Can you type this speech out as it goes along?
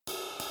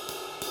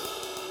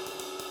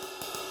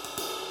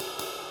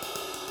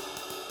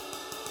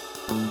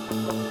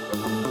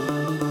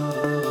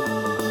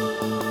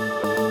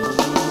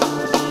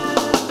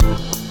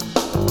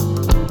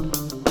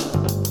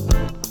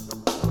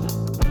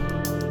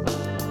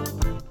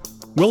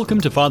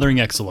Welcome to Fathering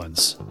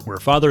Excellence, where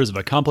fathers of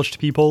accomplished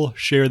people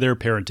share their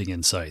parenting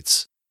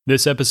insights.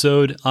 This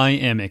episode, I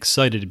am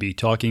excited to be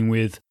talking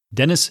with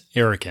Dennis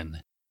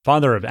Arikin,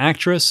 father of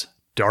actress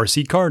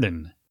D'Arcy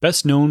Carden,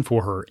 best known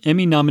for her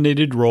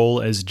Emmy-nominated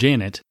role as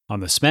Janet on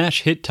the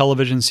smash hit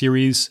television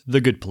series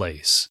The Good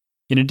Place.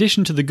 In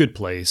addition to The Good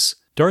Place,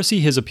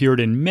 D'Arcy has appeared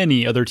in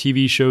many other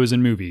TV shows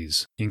and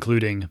movies,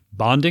 including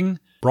Bonding,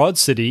 Broad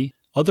City,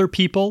 Other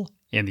People,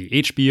 and the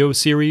HBO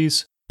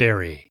series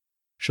Barry.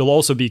 She'll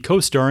also be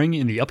co-starring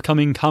in the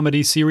upcoming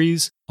comedy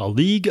series A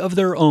League of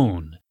Their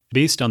Own,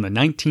 based on the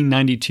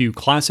 1992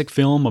 classic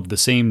film of the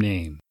same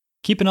name.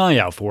 Keep an eye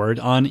out for it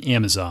on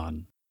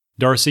Amazon.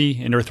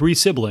 D'Arcy and her three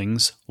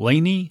siblings,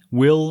 Lainey,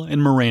 Will,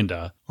 and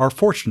Miranda, are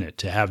fortunate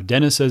to have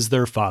Dennis as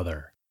their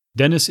father.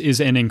 Dennis is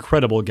an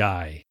incredible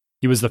guy.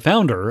 He was the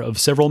founder of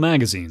several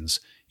magazines,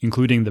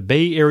 including the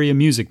Bay Area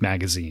Music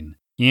Magazine,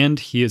 and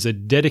he is a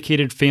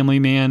dedicated family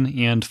man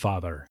and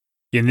father.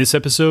 In this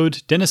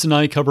episode, Dennis and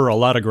I cover a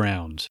lot of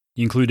ground,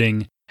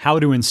 including how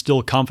to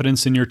instill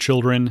confidence in your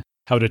children,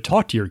 how to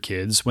talk to your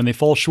kids when they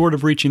fall short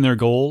of reaching their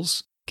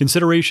goals,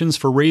 considerations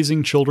for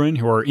raising children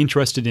who are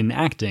interested in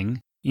acting,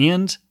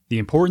 and the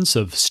importance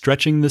of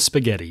stretching the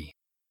spaghetti.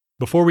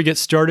 Before we get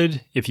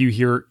started, if you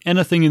hear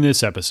anything in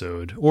this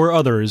episode, or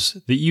others,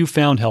 that you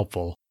found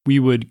helpful, we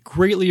would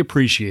greatly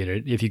appreciate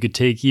it if you could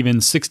take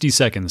even 60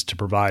 seconds to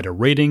provide a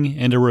rating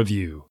and a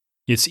review.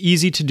 It's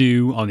easy to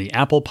do on the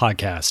Apple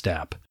Podcast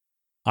app.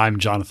 I'm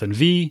Jonathan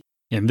V.,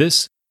 and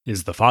this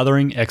is the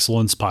Fathering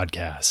Excellence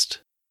Podcast.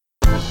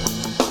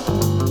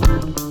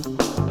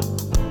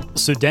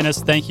 So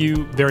Dennis, thank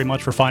you very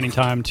much for finding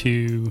time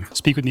to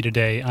speak with me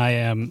today. I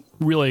am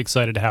really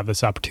excited to have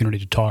this opportunity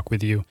to talk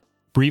with you.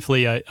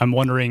 Briefly, I'm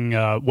wondering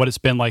what it's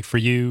been like for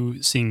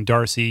you seeing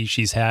D'Arcy.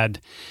 She's had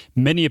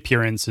many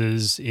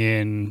appearances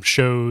in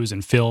shows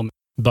and film,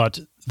 but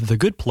The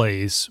Good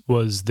Place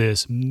was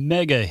this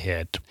mega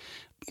hit.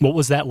 What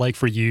was that like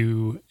for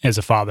you as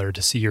a father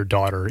to see your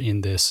daughter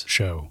in this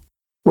show?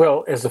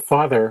 Well, as a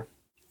father,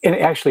 and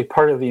actually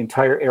part of the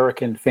entire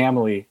Arikin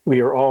family, we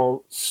are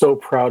all so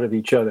proud of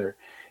each other.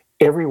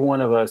 Every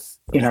one of us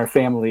in our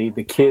family,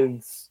 the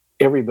kids,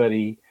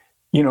 everybody,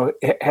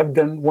 have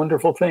done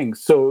wonderful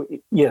things. So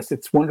yes,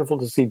 it's wonderful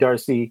to see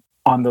D'Arcy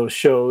on those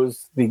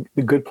shows. The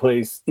Good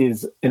Place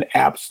is an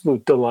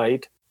absolute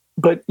delight,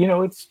 but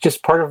it's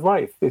just part of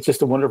life. It's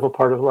just a wonderful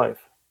part of life.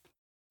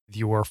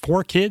 Your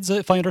four kids,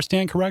 if I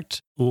understand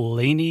correct,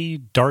 Lainey,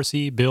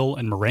 D'Arcy, Bill,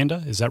 and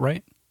Miranda, is that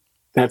right?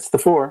 That's the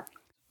four.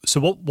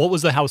 So what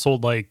was the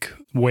household like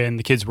when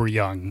the kids were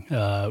young?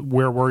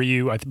 Where were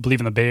you? I believe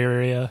in the Bay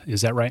Area,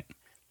 is that right?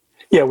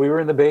 Yeah, we were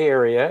in the Bay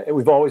Area.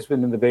 We've always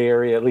been in the Bay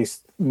Area, at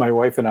least my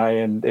wife and I,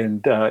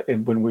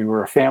 and when we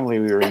were a family,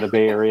 we were in the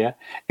Bay Area.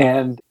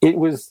 And it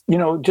was,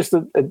 just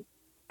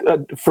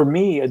for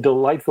me, a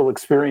delightful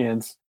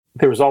experience.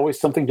 There was always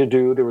something to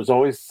do. There was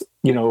always,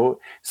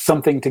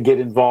 something to get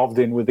involved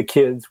in with the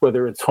kids,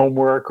 whether it's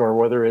homework or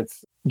whether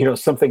it's,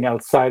 something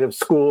outside of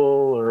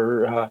school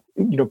or,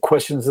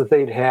 questions that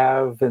they'd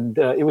have. And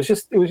it was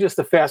just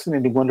a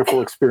fascinating,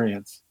 wonderful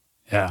experience.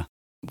 Yeah.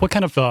 What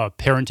kind of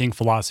parenting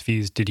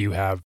philosophies did you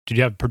have? Did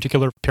you have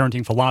particular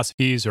parenting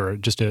philosophies or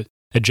just a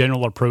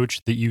general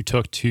approach that you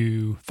took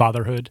to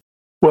fatherhood?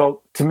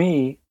 Well, to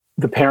me,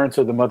 the parents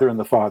are the mother and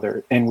the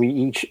father, and we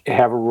each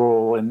have a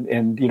role.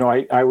 And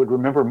I would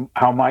remember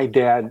how my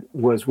dad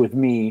was with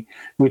me,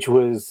 which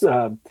was,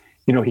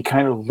 he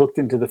kind of looked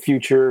into the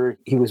future.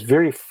 He was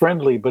very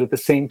friendly, but at the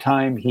same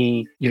time,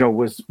 he,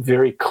 was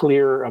very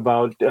clear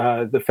about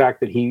the fact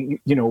that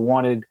he,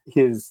 wanted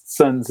his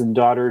sons and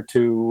daughter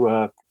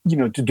to,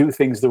 to do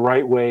things the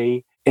right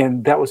way.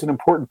 And that was an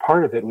important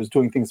part of it, was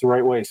doing things the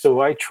right way.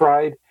 So I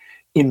tried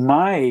in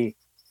my,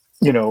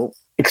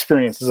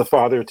 experience as a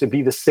father to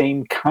be the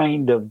same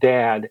kind of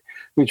dad,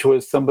 which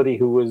was somebody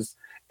who was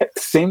at the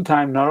same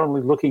time not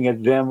only looking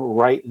at them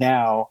right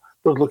now,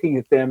 but looking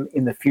at them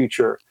in the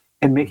future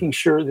and making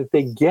sure that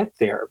they get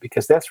there,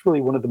 because that's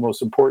really one of the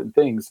most important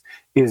things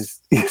is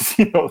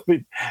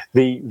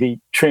the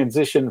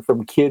transition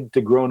from kid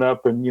to grown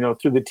up and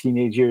through the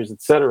teenage years,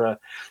 etc.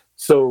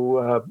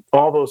 So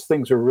all those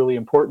things are really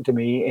important to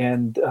me,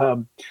 and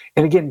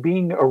again,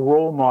 being a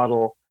role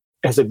model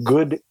as a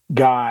good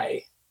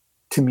guy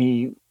to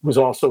me was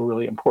also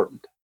really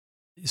important.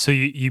 So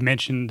you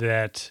mentioned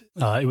that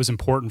it was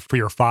important for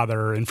your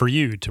father and for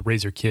you to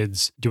raise your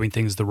kids doing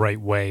things the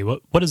right way.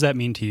 What does that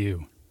mean to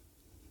you?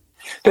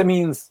 That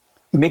means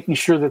making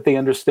sure that they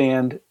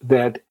understand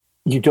that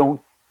you don't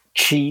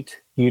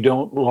cheat, you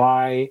don't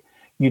lie,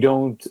 you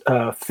don't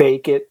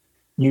fake it.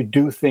 You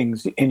do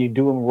things and you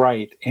do them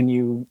right, and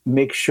you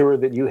make sure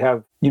that you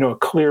have, a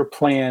clear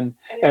plan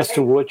as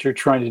to what you're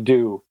trying to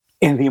do.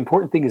 And the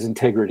important thing is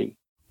integrity.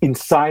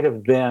 Inside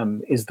of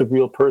them is the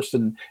real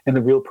person, and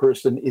the real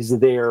person is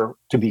there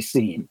to be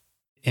seen.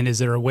 And is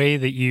there a way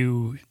that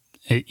you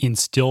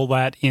instill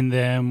that in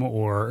them,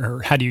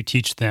 or how do you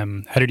teach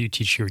them? How did you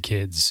teach your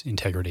kids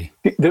integrity?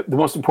 The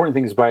most important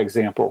thing is by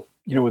example.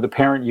 With a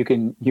parent, you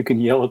can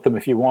yell at them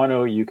if you want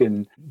to, you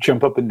can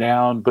jump up and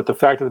down, but the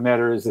fact of the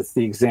matter is it's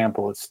the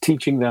example. It's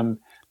teaching them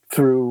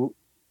through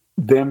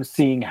them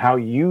seeing how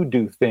you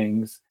do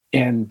things,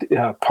 and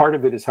part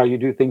of it is how you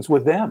do things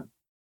with them.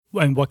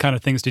 And what kind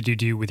of things did you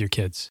do with your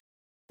kids?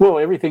 Well,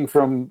 everything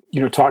from,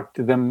 talk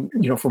to them,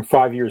 from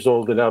 5 years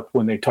old and up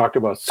when they talked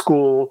about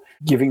school,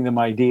 giving them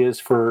ideas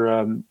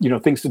for,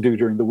 things to do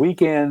during the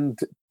weekend,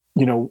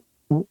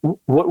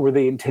 what were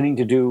they intending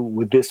to do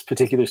with this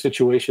particular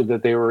situation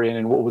that they were in,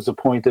 and what was the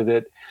point of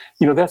it,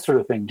 that sort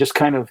of thing. Just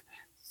kind of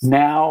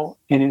now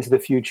and into the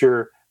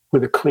future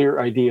with a clear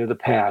idea of the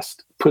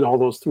past, put all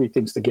those three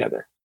things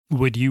together.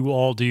 Would you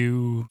all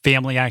do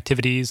family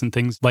activities and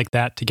things like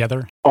that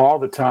together? All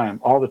the time,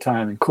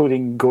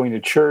 including going to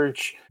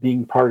church,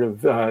 being part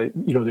of,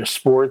 their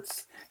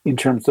sports in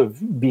terms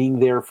of being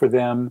there for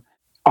them,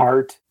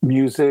 art,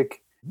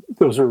 music.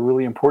 Those are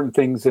really important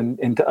things.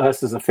 And to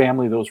us as a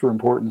family, those were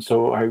important.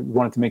 So I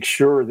wanted to make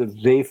sure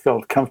that they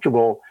felt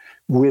comfortable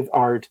with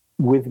art,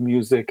 with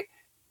music,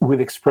 with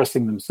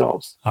expressing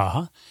themselves.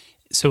 Uh-huh.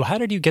 So how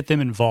did you get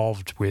them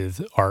involved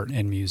with art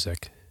and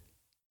music?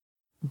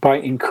 By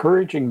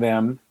encouraging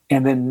them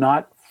and then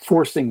not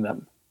forcing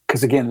them.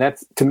 Because again,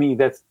 that's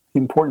the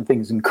important thing,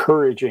 is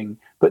encouraging,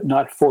 but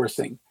not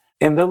forcing.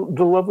 And the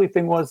lovely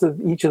thing was that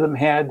each of them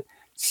had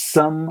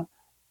some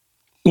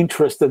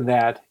interest in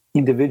that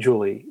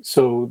individually.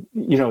 So,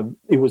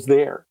 it was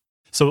there.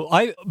 So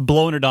I've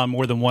blown it on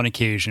more than one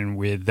occasion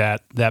with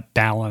that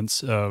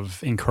balance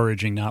of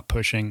encouraging, not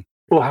pushing.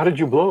 Well, how did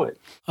you blow it?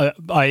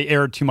 I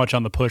erred too much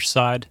on the push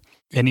side.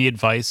 Any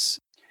advice?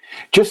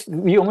 Just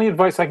the only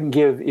advice I can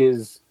give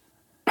is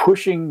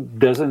pushing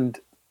doesn't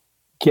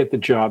get the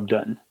job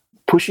done.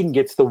 Pushing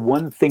gets the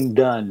one thing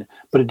done,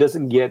 but it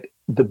doesn't get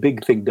the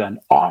big thing done.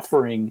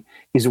 Offering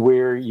is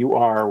where you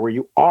are, where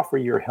you offer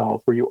your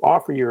help, where you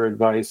offer your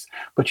advice,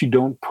 but you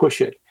don't push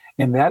it.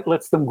 And that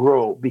lets them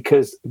grow,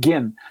 because,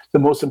 again, the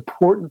most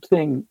important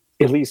thing,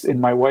 at least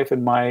in my wife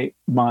and my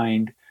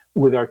mind,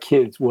 with our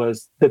kids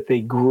was that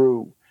they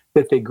grew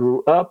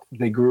up,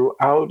 they grew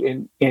out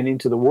and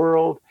into the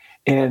world.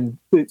 And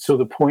so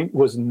the point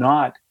was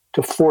not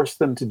to force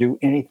them to do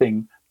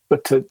anything,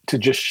 but to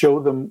just show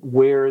them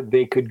where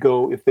they could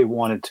go if they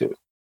wanted to.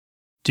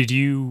 Did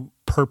you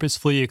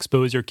purposefully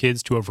expose your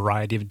kids to a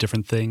variety of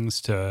different things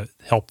to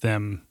help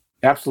them?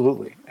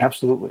 Absolutely.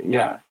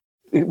 Yeah.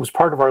 It was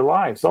part of our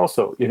lives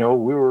also. We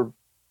were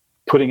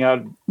putting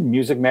out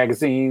music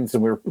magazines,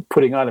 and we were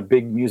putting on a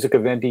big music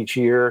event each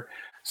year.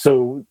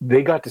 So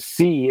they got to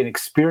see and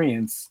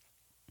experience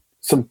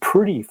some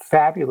pretty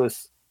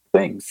fabulous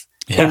things.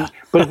 Yeah.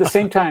 But at the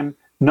same time,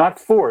 not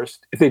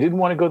forced. If they didn't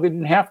want to go, they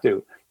didn't have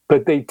to,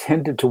 but they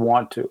tended to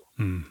want to.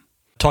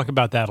 Talk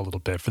about that a little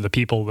bit for the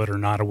people that are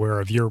not aware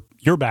of your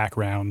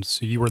background.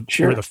 So you were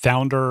the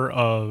founder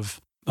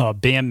of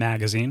BAM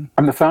Magazine.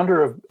 I'm the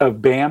founder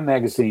of BAM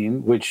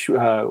Magazine, which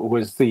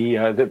was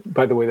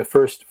by the way, the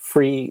first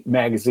free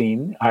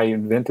magazine. I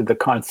invented the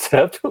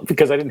concept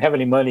because I didn't have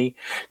any money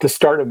to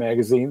start a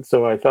magazine.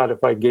 So I thought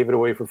if I gave it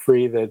away for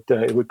free that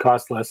it would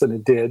cost less, and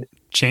it did.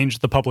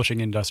 Changed the publishing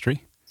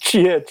industry.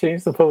 Yeah,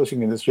 changed the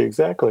publishing industry,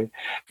 exactly.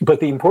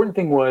 But the important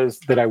thing was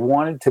that I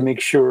wanted to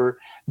make sure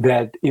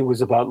that it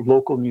was about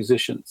local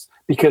musicians,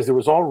 because there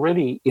was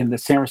already in the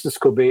San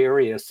Francisco Bay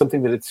Area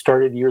something that had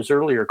started years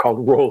earlier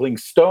called Rolling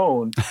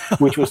Stone,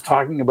 which was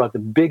talking about the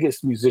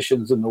biggest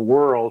musicians in the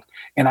world.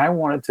 And I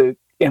wanted to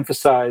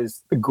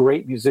emphasize the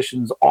great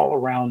musicians all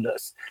around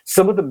us.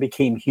 Some of them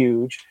became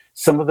huge.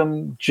 Some of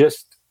them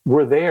just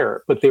were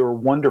there, but they were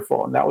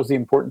wonderful. And that was the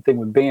important thing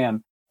with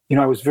BAM.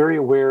 I was very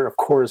aware, of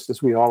course,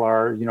 as we all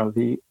are,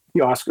 the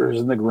Oscars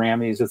and the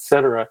Grammys, et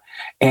cetera.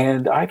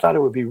 And I thought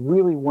it would be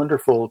really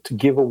wonderful to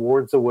give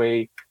awards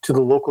away to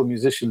the local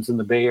musicians in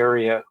the Bay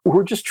Area who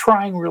were just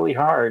trying really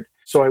hard.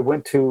 So I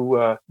went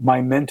to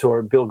my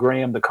mentor, Bill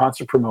Graham, the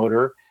concert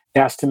promoter,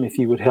 asked him if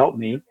he would help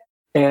me.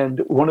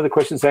 And one of the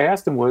questions I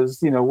asked him was,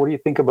 what do you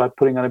think about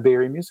putting on a Bay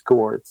Area Music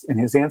Awards? And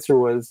his answer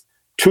was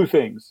two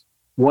things.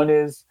 One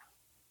is,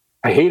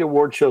 I hate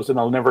award shows and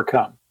I'll never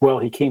come. Well,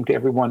 he came to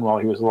every one while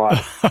he was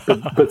alive.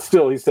 But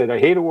still, he said, I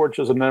hate award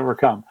shows and I'll never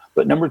come.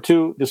 But number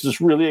two, this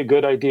is really a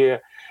good idea.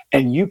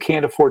 And you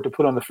can't afford to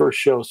put on the first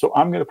show. So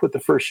I'm going to put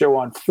the first show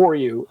on for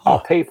you.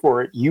 I'll pay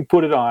for it. You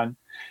put it on.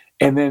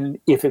 And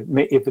then if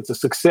it's a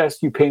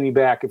success, you pay me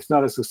back. If it's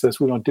not a success,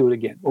 we don't do it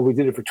again. Well, we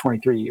did it for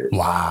 23 years.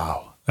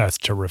 Wow. That's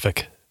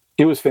terrific.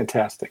 It was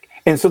fantastic.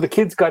 And so the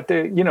kids got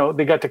to,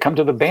 they got to come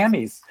to the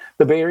BAMMys,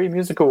 the Bay Area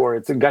Music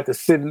Awards, and got to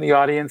sit in the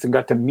audience and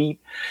got to meet,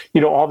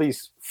 all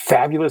these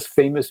fabulous,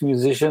 famous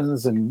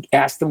musicians and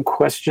ask them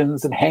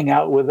questions and hang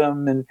out with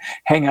them and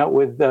hang out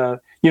with,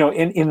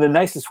 in the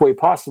nicest way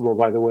possible,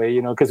 by the way,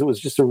 because it was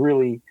just a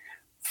really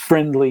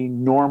friendly,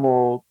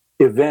 normal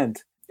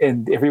event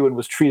and everyone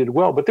was treated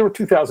well. But there were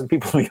 2,000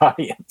 people in the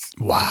audience.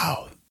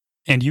 Wow.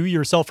 And you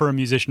yourself are a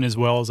musician as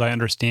well, as I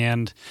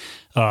understand,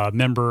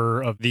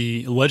 member of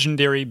the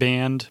legendary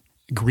band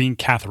Green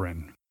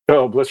Catherine.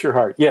 Oh, bless your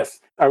heart. Yes,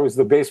 I was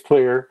the bass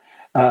player.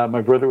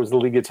 My brother was the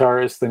lead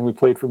guitarist, and we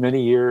played for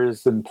many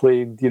years and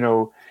played,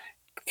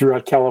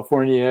 throughout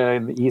California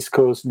and the East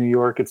Coast, New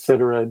York, et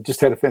cetera. Just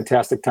had a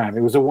fantastic time.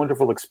 It was a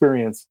wonderful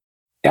experience.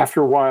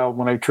 After a while,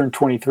 when I turned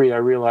 23, I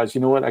realized,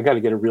 you know what, I got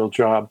to get a real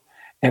job.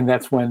 And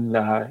that's when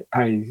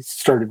I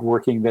started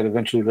working that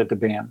eventually led to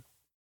BAM.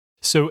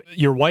 So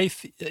your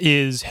wife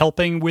is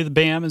helping with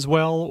BAM as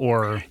well,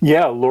 or?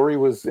 Yeah, Lori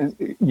was,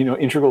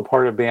 integral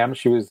part of BAM.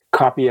 She was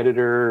copy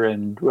editor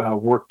and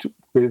worked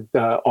with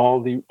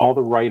all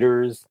the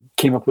writers,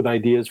 came up with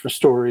ideas for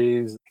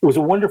stories. It was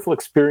a wonderful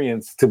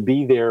experience to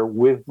be there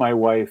with my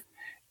wife,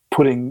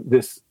 putting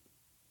this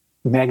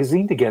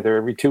magazine together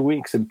every 2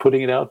 weeks and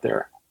putting it out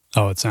there.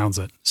 Oh, it sounds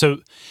it. So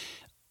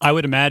I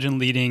would imagine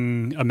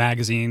leading a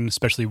magazine,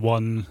 especially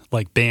one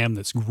like BAM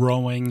that's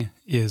growing,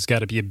 is got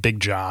to be a big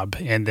job.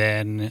 And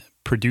then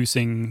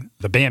producing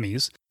the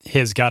BAMmies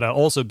has got to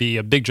also be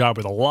a big job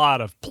with a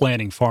lot of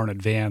planning far in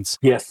advance.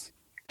 Yes.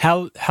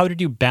 How did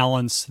you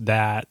balance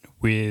that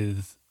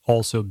with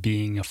also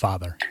being a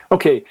father?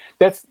 Okay,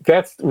 that's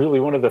really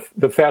one of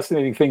the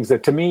fascinating things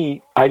that, to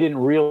me, I didn't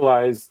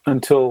realize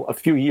until a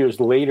few years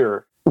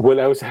later what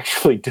I was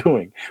actually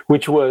doing,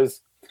 which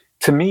was,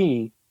 to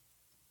me,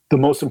 the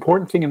most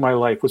important thing in my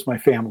life was my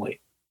family,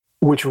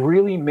 which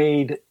really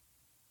made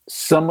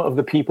some of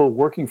the people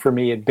working for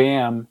me at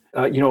BAM,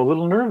 a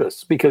little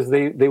nervous, because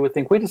they would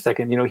think, wait a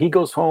second, he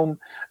goes home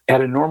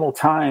at a normal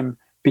time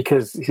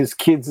because his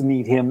kids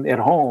need him at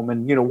home.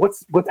 And,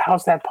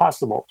 how's that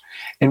possible?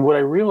 And what I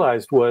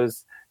realized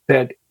was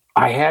that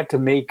I had to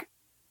make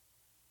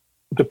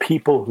the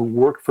people who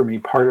worked for me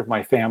part of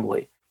my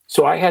family.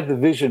 So I had the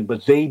vision,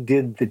 but they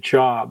did the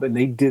job, and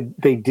they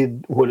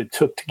did what it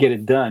took to get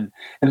it done.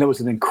 And that was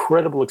an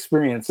incredible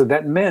experience. So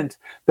that meant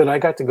that I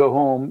got to go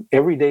home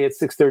every day at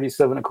 6:30,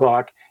 7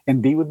 o'clock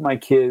and be with my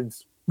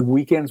kids,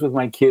 weekends with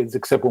my kids,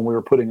 except when we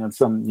were putting on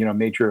some,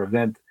 major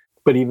event.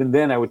 But even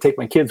then, I would take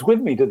my kids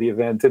with me to the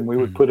event, and we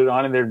would put it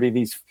on, and there'd be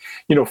these,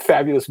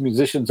 fabulous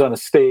musicians on a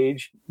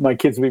stage. My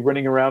kids would be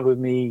running around with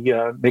me,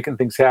 making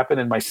things happen,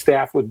 and my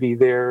staff would be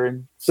there.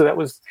 And so that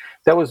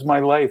was my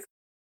life.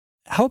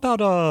 How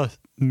about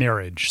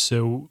marriage?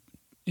 So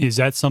is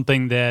that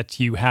something that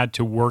you had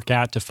to work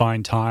at to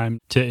find time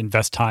to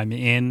invest time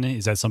in?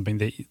 Is that something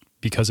that,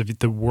 because of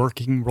the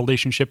working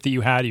relationship that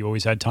you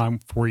always had time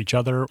for each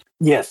other?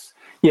 Yes.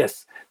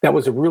 That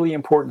was a really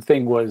important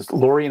thing. Was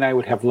Lori and I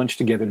would have lunch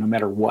together no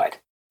matter what.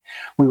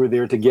 We were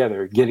there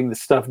together, getting the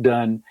stuff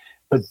done,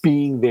 but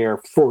being there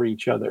for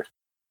each other.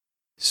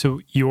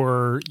 So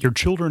your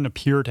children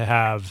appear to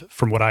have,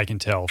 from what I can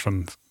tell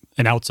from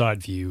an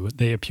outside view,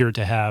 they appear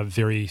to have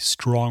very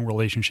strong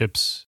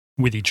relationships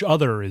with each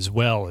other as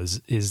well.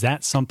 Is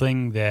that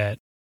something that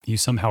you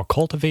somehow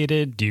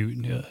cultivated?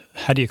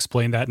 How do you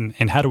explain that,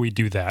 and how do we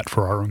do that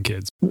for our own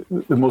kids?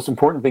 The most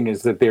important thing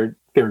is that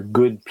they're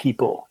good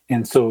people,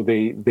 and so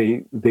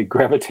they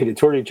gravitated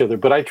toward each other.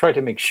 But I tried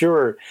to make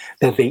sure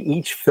that they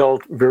each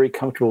felt very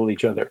comfortable with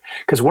each other,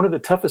 because one of the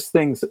toughest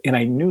things, and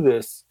I knew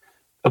this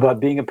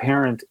about being a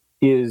parent,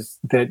 is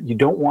that you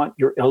don't want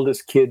your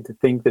eldest kid to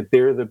think that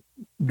they're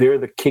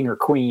the king or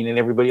queen and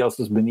everybody else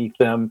is beneath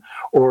them,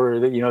 or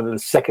that the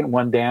second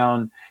one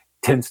down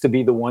tends to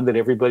be the one that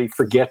everybody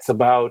forgets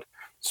about.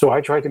 So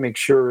I tried to make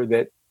sure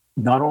that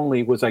not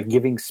only was I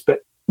giving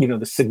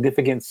the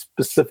significant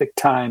specific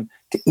time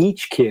to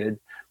each kid,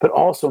 but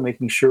also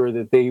making sure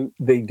that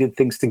they did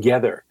things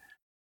together.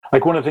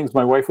 Like, one of the things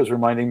my wife was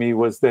reminding me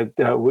was that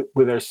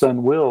with our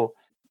son Will,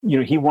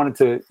 he wanted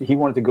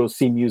to go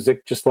see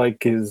music just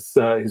like his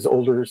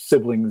older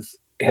siblings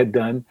had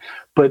done,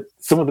 but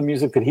some of the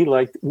music that he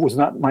liked was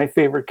not my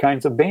favorite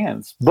kinds of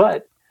bands.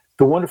 But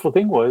the wonderful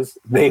thing was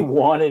they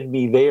wanted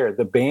me there.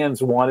 The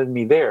bands wanted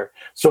me there.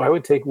 So I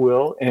would take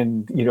Will,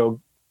 and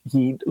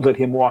he let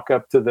him walk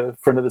up to the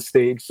front of the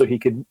stage so he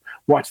could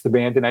watch the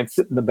band, and I'd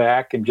sit in the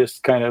back and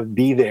just kind of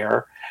be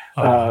there.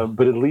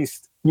 But at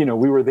least we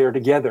were there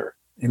together,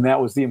 and that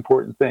was the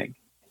important thing.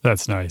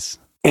 That's nice.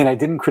 And I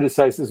didn't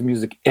criticize his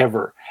music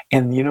ever.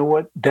 And you know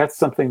what? That's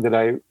something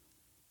that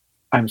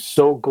I'm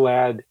so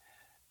glad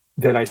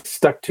that I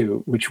stuck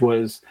to, which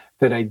was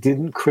that I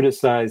didn't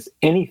criticize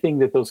anything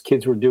that those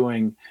kids were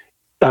doing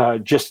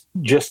just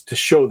to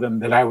show them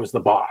that I was the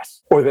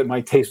boss or that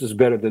my taste was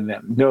better than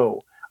them.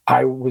 No,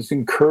 I was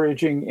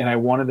encouraging, and I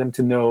wanted them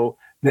to know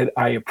that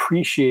I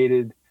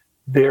appreciated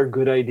their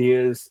good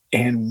ideas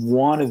and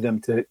wanted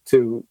them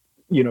to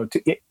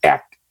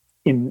act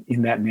in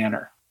that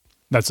manner.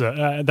 That's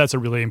a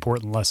really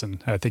important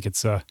lesson. I think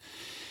it's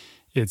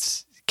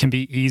can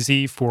be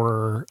easy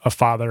for a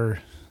father,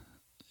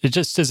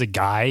 just as a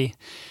guy,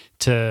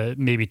 to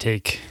maybe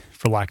take,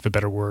 for lack of a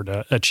better word,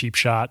 a cheap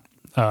shot.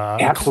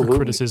 Absolutely.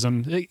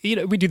 Criticism.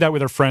 We do that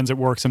with our friends at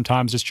work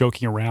sometimes, just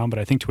joking around. But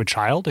I think to a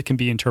child, it can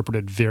be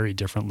interpreted very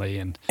differently.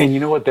 And you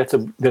know what? That's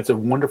a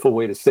wonderful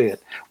way to say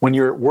it. When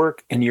you're at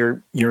work and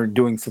you're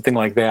doing something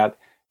like that,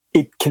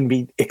 it can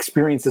be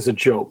experienced as a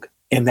joke.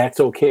 and that's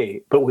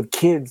okay. But with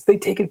kids, they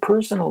take it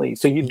personally.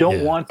 So you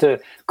don't want to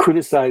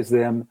criticize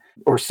them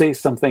or say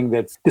something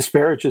that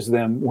disparages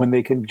them when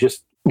they can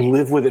just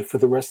live with it for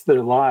the rest of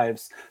their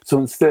lives. So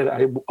instead,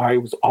 I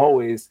was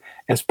always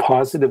as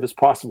positive as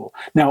possible.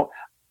 Now,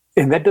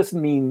 and that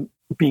doesn't mean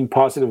being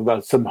positive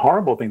about some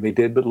horrible thing they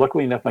did, but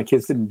luckily enough, my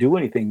kids didn't do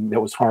anything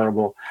that was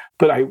horrible.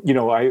 But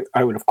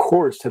I would, of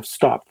course, have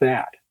stopped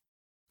that.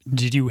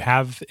 Did you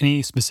have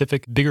any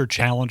specific bigger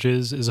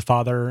challenges as a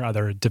father,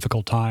 either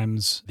difficult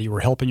times that you were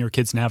helping your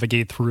kids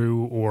navigate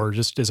through, or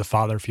just as a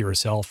father for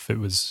yourself, it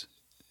was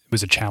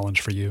a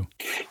challenge for you?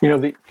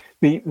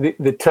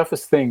 The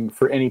toughest thing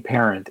for any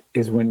parent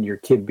is when your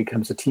kid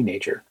becomes a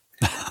teenager.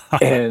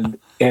 and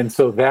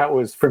so that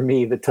was for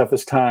me the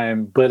toughest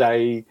time, but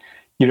I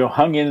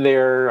hung in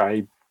there.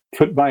 I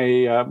put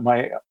my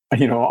my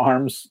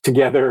arms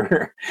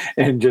together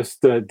and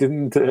just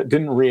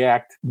didn't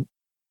react,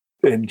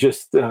 and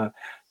just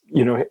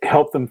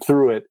help them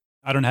through it.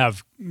 I don't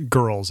have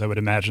girls. I would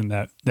imagine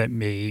that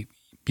may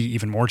be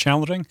even more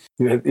challenging.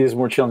 It is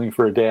more challenging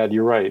for a dad.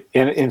 You're right,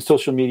 and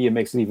social media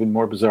makes it even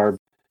more bizarre.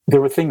 There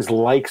were things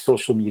like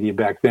social media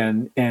back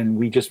then, and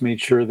we just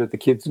made sure that the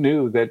kids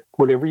knew that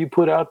whatever you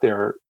put out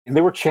there, and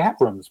there were chat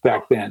rooms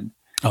back then.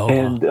 Oh,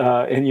 and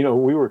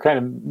we were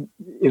kind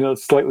of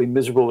slightly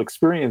miserable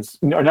experience,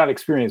 or not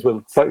experience,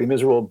 but slightly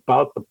miserable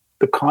about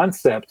the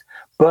concept.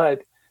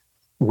 But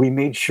we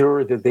made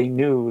sure that they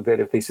knew that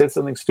if they said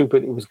something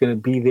stupid, it was going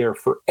to be there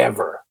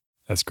forever.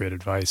 That's great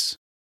advice.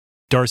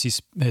 Darcy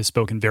has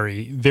spoken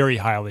very, very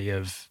highly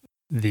of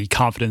the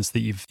confidence that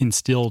you've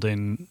instilled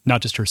in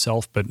not just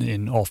herself, but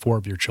in all four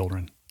of your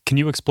children. Can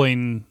you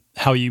explain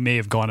how you may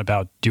have gone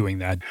about doing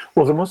that?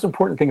 Well, the most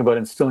important thing about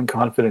instilling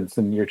confidence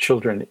in your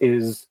children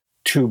is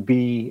to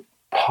be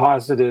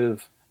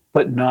positive,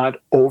 but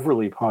not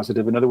overly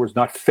positive. In other words,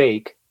 not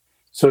fake.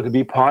 So to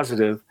be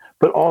positive,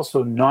 but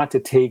also not to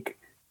take,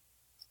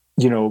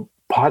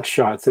 pot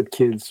shots at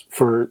kids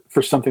for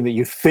something that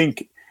you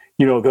think,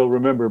 they'll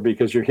remember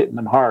because you're hitting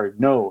them hard.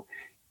 No,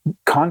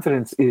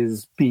 confidence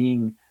is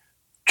being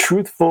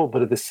truthful,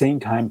 but at the same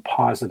time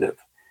positive.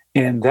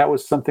 And that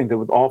was something that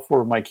with all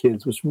four of my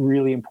kids was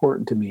really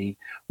important to me,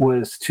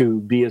 was to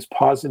be as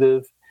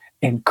positive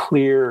and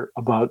clear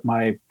about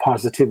my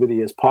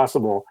positivity as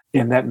possible.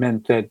 And that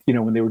meant that,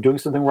 when they were doing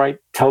something right,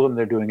 tell them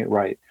they're doing it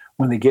right.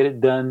 When they get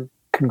it done,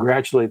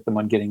 congratulate them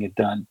on getting it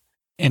done.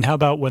 And how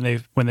about when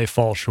they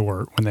fall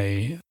short, when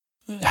they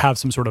have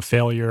some sort of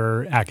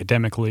failure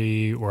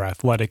academically or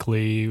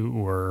athletically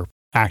or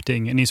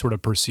acting, any sort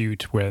of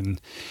pursuit, when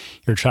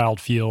your child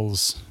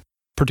feels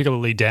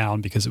particularly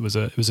down because it was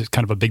a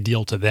kind of a big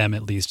deal to them,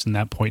 at least in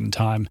that point in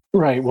time?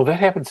 Right. Well, that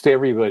happens to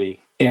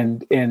everybody.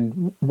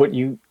 And what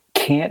you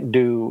can't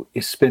do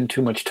is spend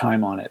too much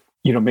time on it.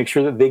 Make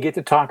sure that they get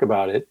to talk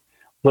about it.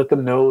 Let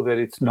them know that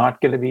it's not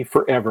going to be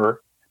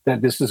forever,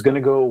 that this is going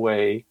to go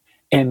away,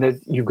 and that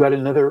you've got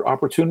another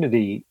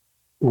opportunity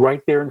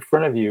right there in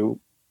front of you.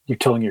 You're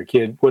telling your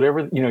kid,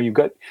 whatever, you've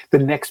got the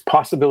next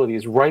possibility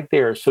is right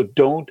there. So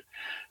don't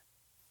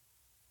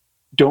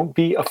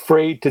be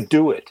afraid to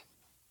do it,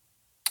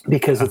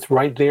 because it's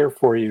right there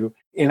for you.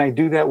 And I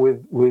do that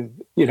with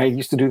I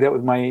used to do that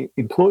with my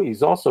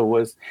employees also,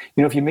 was,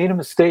 if you made a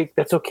mistake,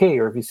 that's okay.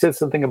 Or if you said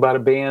something about a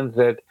band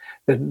that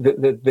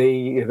they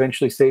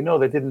eventually say, no,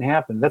 that didn't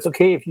happen. That's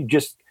okay if you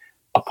just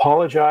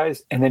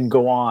apologize and then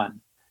go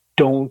on.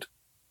 Don't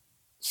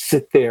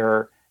sit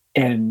there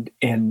and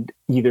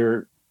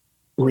either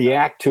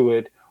react to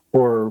it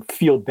or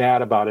feel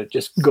bad about it.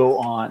 Just go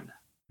on.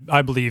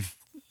 I believe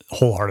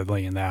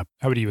wholeheartedly in that.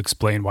 How would you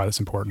explain why that's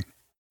important?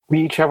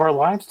 We each have our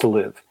lives to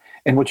live.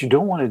 And what you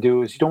don't want to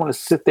do is you don't want to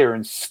sit there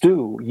and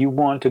stew. You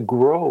want to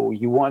grow.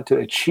 You want to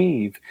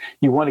achieve.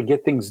 You want to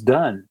get things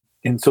done.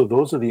 And so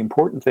those are the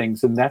important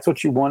things. And that's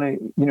what you want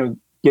to,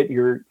 get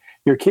your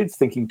kids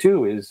thinking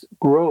too, is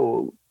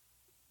grow,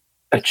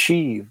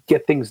 achieve,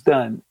 get things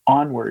done,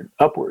 onward,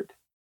 upward.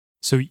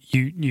 So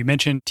you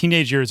mentioned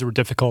teenage years were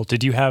difficult.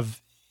 Did you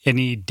have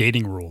any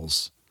dating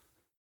rules?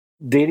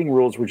 Dating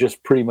rules were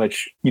just pretty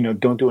much,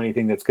 don't do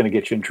anything that's going to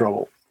get you in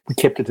trouble. We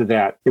kept it to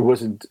that. It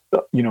wasn't,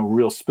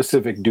 real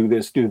specific, do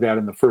this, do that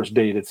in the first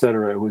date, et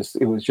cetera. It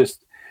was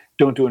just,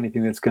 don't do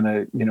anything that's going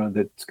to,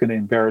 that's going to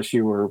embarrass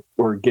you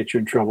or get you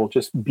in trouble.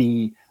 Just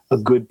be a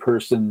good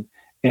person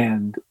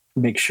and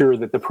make sure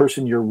that the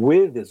person you're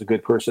with is a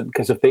good person.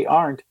 Because if they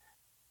aren't,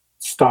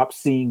 stop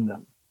seeing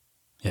them.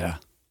 Yeah.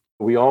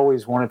 We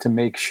always wanted to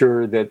make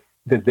sure that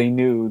they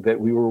knew that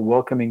we were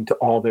welcoming to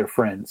all their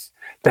friends,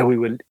 that we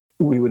would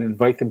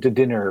invite them to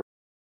dinner.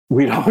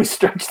 We'd always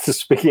stretch the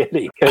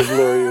spaghetti, as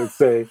Lori would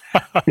say.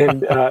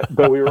 And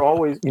but we were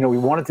always, we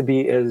wanted to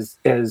be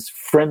as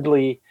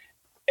friendly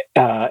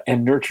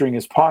and nurturing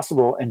as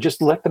possible, and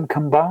just let them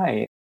come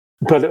by.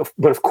 But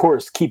of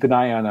course, keep an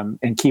eye on them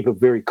and keep a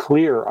very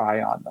clear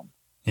eye on them.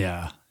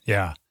 Yeah,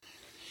 yeah.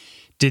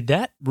 Did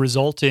that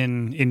result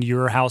in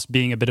your house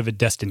being a bit of a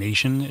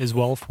destination as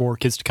well for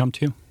kids to come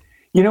to?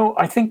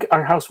 I think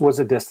our house was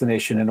a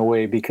destination in a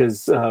way,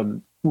 because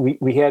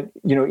we had,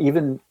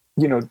 even,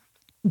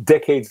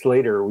 decades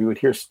later, we'll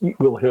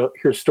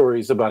hear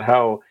stories about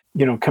how,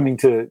 coming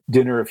to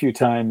dinner a few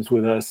times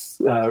with us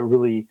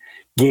really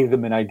gave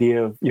them an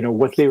idea of,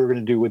 what they were going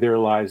to do with their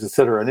lives, et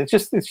cetera. And it's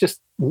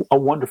just a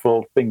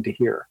wonderful thing to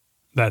hear.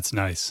 That's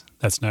nice.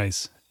 That's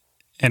nice.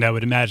 And I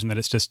would imagine that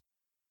it's just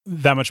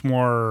that much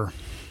more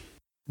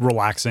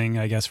relaxing,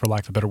 I guess, for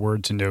lack of a better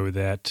word, to know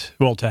that,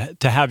 well,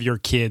 to have your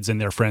kids and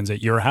their friends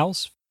at your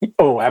house.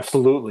 Oh,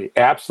 absolutely.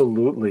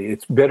 Absolutely.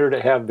 It's better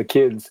to have the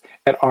kids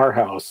at our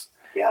house.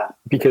 Yeah.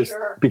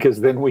 Because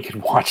then we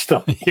can watch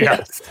them.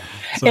 Yes.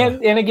 So,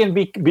 and again,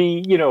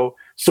 be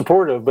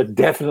supportive, but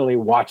definitely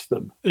watch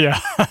them. Yeah.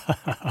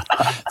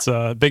 It's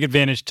a big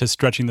advantage to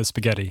stretching the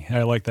spaghetti.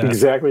 I like that.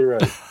 Exactly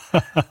right.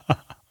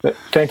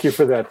 Thank you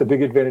for that. The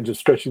big advantage of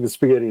stretching the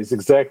spaghetti is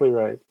exactly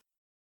right.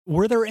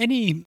 Were there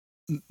any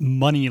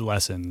money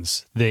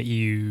lessons that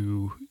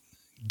you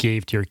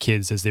gave to your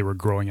kids as they were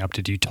growing up?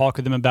 Did you talk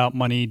with them about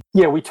money?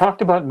 Yeah, we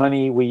talked about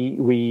money. We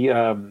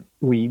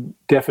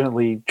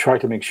definitely tried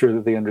to make sure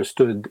that they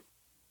understood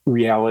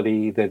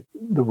reality, that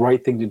the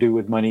right thing to do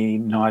with money,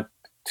 not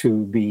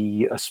to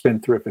be a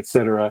spendthrift, et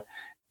cetera.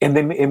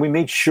 And we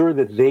made sure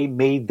that they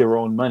made their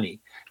own money.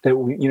 That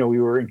we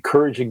were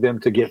encouraging them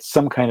to get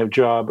some kind of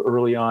job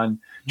early on,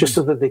 just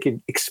so that they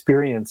could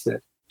experience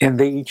it. And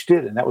they each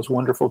did, and that was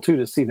wonderful too,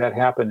 to see that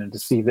happen and to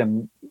see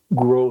them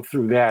grow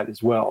through that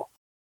as well.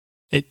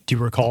 Do you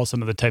recall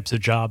some of the types of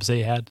jobs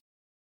they had?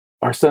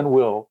 Our son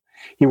Will,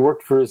 he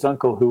worked for his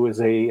uncle, who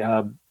was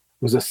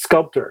a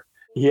sculptor.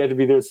 He had to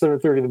be there at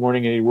 7:30 in the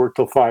morning, and he worked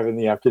till 5 in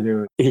the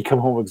afternoon. He'd come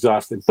home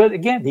exhausted. But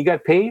again, he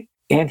got paid,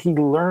 and he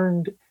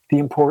learned the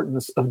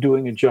importance of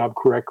doing a job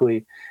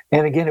correctly.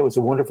 And again, it was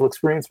a wonderful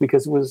experience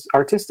because it was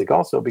artistic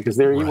also, because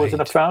there he was in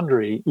a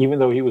foundry, even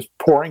though he was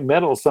pouring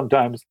metal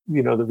sometimes,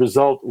 the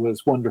result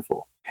was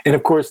wonderful. And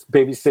of course,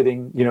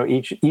 babysitting,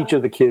 each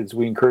of the kids,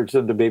 we encouraged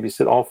them to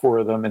babysit all 4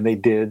 of them, and they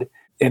did.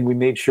 And we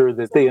made sure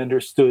that they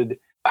understood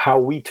how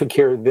we took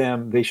care of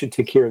them. They should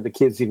take care of the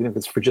kids, even if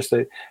it's for just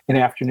an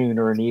afternoon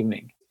or an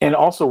evening. And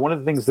also, one of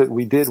the things that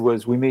we did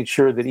was we made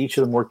sure that each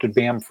of them worked at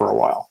BAM for a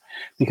while,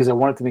 because I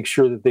wanted to make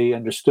sure that they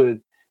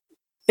understood.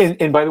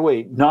 And by the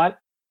way, not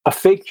a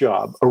fake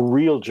job, a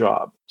real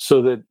job,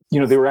 so that,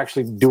 they were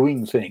actually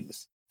doing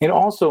things. And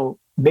also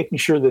making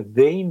sure that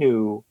they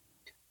knew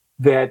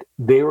that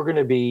they were going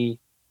to be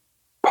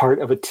part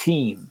of a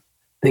team.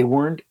 They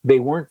weren't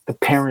the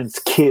parents'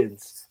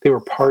 kids. They were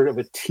part of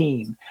a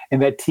team.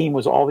 And that team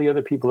was all the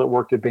other people that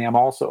worked at BAM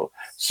also.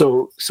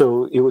 So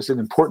it was an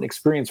important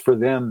experience for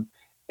them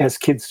as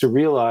kids to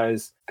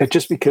realize that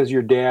just because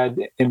your dad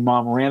and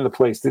mom ran the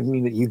place didn't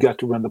mean that you got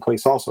to run the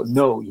place also.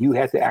 No, you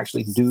had to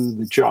actually do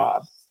the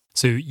job.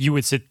 So you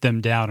would sit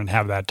them down and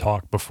have that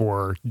talk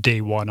before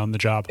day one on the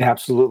job?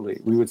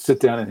 Absolutely. We would sit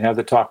down and have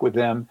the talk with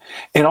them.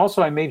 And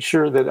also I made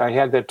sure that I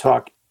had that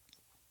talk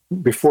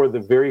before the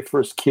very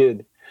first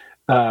kid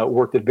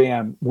worked at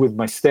BAM with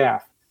my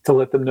staff, to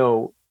let them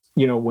know,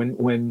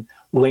 when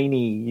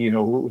Lainey,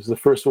 who was the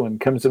first one,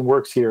 comes and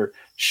works here,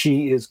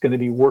 she is going to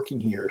be working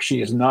here.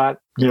 She is not,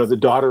 the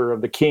daughter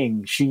of the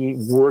king. She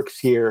works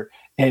here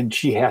and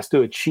she has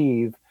to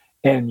achieve,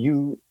 and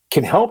you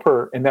can help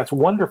her. And that's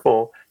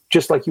wonderful,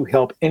 just like you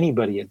help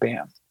anybody at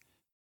BAM.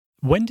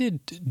 When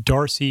did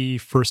Darcy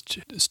first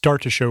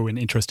start to show an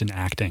interest in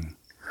acting?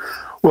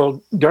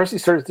 Well, Darcy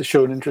started to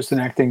show an interest in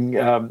acting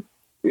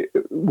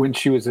when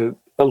she was a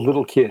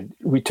little kid.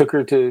 We took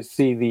her to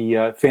see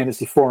the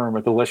Fantasy Forum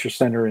at the Lesher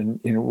Center in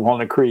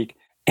Walnut Creek,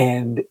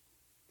 and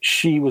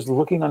she was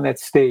looking on that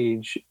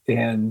stage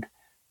and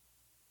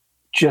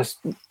just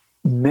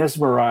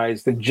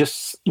mesmerized and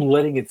just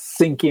letting it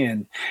sink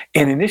in.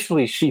 And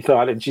initially she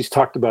thought, and she's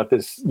talked about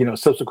this,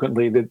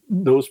 subsequently, that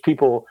those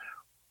people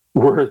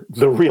were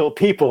the real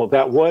people.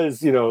 That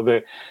was,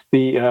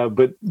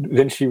 but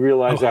then she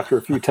realized after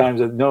a few times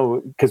that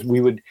no, because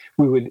we would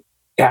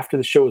after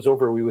the show was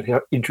over, we would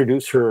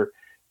introduce her,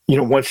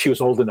 once she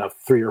was old enough,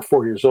 3 or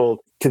 4 years old,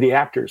 to the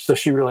actors. So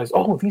she realized,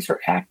 oh, these are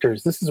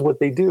actors. This is what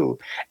they do.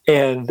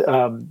 And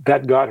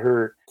that got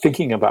her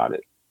thinking about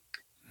it.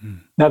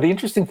 Now, the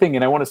interesting thing,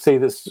 and I want to say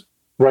this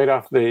right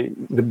off the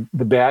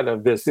bat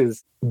of this,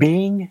 is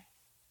being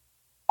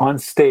on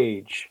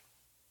stage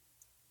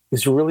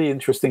is a really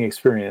interesting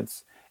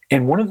experience.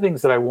 And one of the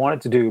things that I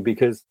wanted to do,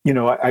 because,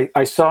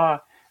 I saw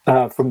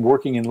from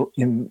working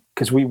in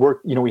because we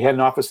worked, we had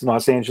an office in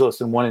Los Angeles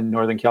and one in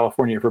Northern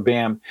California for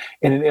BAM.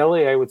 And in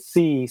LA, I would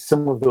see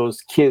some of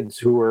those kids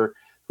who were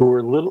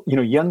little,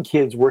 young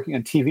kids working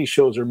on TV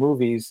shows or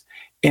movies,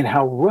 and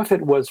how rough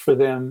it was for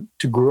them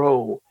to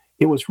grow.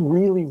 It was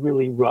really,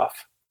 really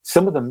rough.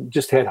 Some of them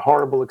just had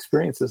horrible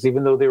experiences,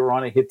 even though they were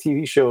on a hit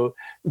TV show.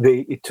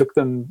 It took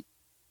them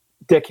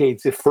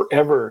decades, if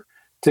forever,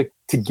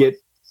 to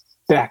get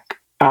back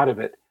out of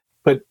it.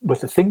 But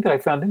the thing that I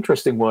found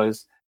interesting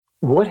was,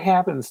 what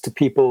happens to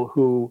people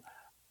who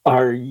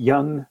are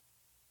young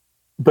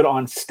but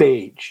on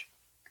stage?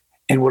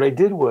 And what I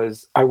did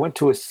was I went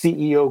to a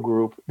CEO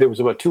group. There was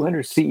about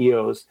 200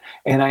 CEOs,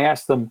 and I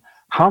asked them,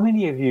 how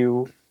many of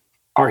you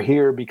are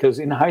here because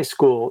in high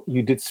school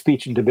you did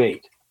speech and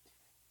debate?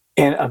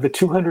 And of the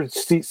 200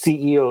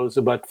 CEOs,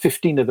 about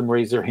 15 of them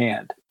raised their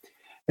hand.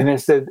 And I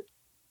said,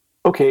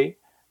 okay,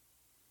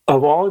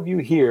 of all of you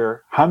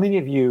here, how many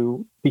of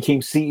you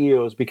became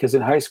CEOs because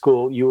in high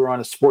school you were on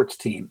a sports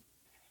team?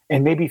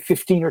 And maybe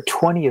 15 or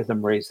 20 of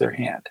them raised their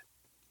hand.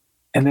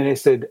 And then I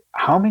said,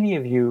 how many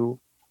of you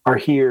are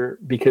here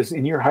because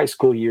in your high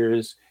school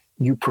years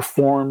you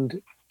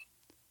performed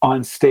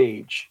on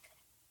stage?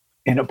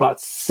 And about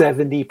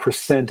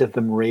 70% of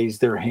them raised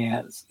their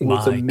hands. It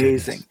was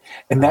amazing. Goodness.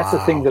 And that's the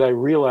thing that I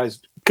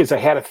realized, because I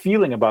had a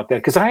feeling about that,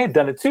 because I had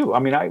done it too. I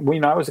mean,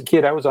 when I was a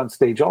kid, I was on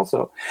stage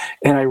also.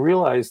 And I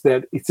realized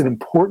that it's an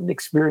important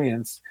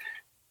experience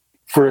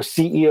for a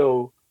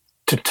CEO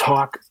to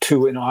talk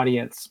to an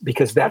audience,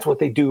 because that's what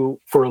they do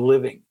for a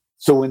living.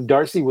 So when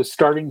Darcy was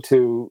starting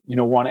to,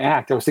 want to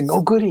act, I was thinking,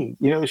 oh, goody,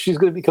 she's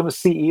going to become a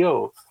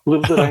CEO.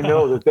 Little did I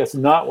know that that's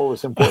not what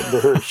was important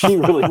to her. She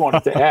really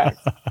wanted to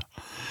act.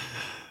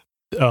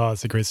 Oh,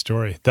 that's a great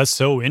story. That's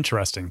so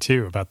interesting,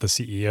 too, about the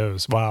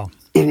CEOs. Wow.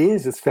 It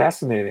is. It's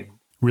fascinating.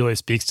 Really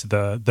speaks to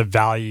the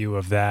value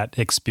of that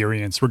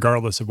experience,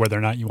 regardless of whether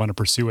or not you want to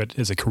pursue it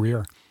as a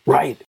career.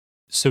 Right.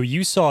 So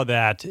you saw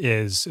that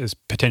as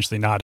potentially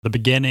not the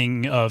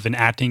beginning of an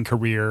acting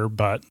career,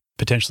 but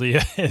potentially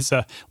as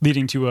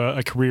leading to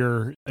a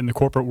career in the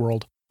corporate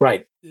world.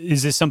 Right.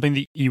 Is this something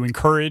that you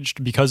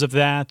encouraged because of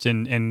that?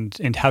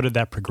 And how did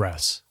that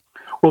progress?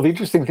 Well, the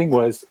interesting thing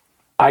was,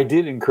 I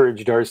did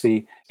encourage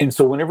Darcy. And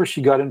so whenever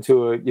she got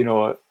into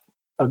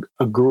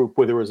a group,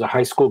 whether it was a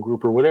high school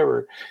group or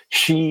whatever,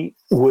 she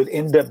would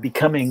end up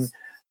becoming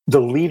the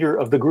leader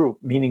of the group,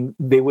 meaning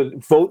they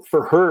would vote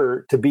for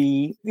her to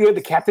be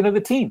the captain of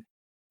the team.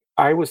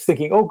 I was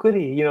thinking, oh,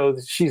 goody,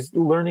 she's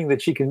learning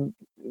that she can,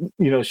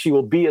 she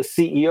will be a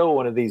CEO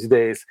one of these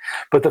days.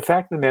 But the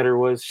fact of the matter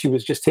was, she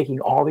was just taking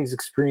all these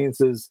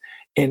experiences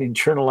and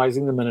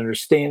internalizing them and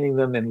understanding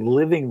them and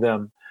living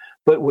them.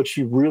 But what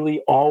she really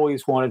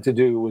always wanted to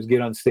do was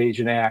get on stage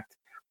and act.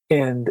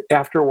 And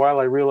after a while,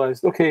 I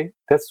realized, okay,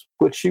 that's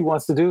what she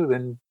wants to do.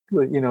 Then,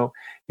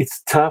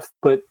 it's tough.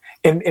 But,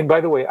 and by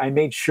the way, I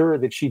made sure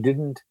that she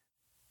didn't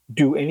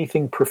do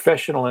anything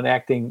professional in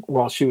acting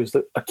while she was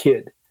a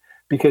kid.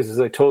 Because as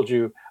I told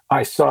you,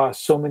 I saw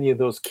so many of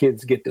those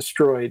kids get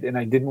destroyed, and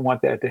I didn't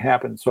want that to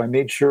happen. So I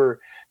made sure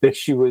that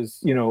she was,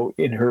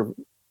 in her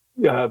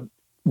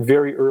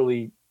very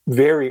early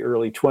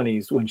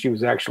 20s when she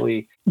was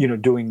actually,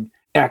 doing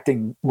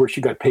acting where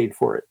she got paid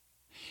for it.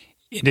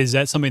 And is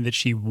that something that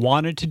she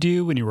wanted to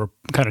do when you were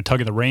kind of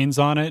tugging the reins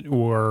on it,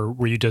 or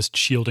were you just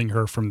shielding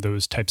her from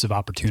those types of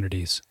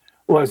opportunities?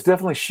 Well, I was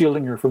definitely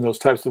shielding her from those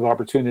types of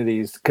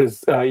opportunities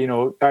because,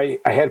 I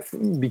had,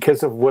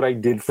 because of what I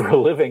did for a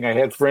living, I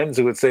had friends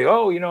who would say,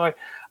 oh,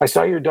 I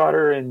saw your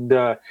daughter and,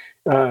 at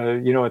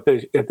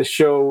the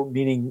show,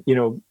 meaning,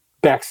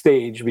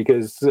 backstage,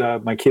 because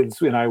my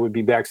kids and I would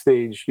be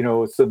backstage,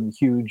 at some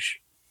huge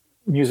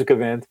music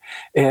event.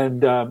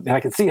 And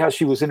I could see how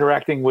she was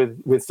interacting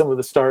with some of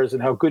the stars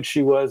and how good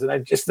she was. And I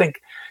just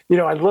think,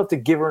 I'd love to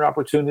give her an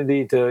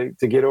opportunity to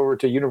get over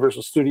to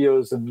Universal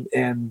Studios.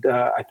 And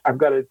I've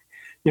got a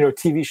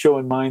TV show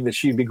in mind that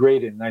she'd be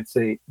great in. And I'd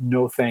say,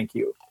 no, thank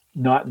you.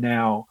 Not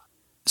now.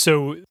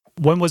 So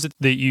when was it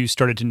that you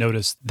started to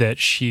notice that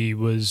she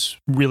was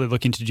really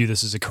looking to do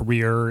this as a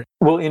career?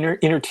 Well, in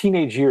her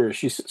teenage years,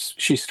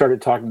 she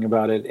started talking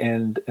about it.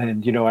 And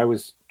I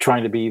was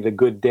trying to be the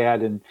good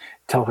dad and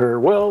tell her,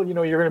 well,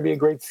 you're going to be a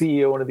great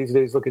CEO one of these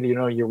days. Look at,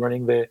 you're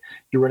running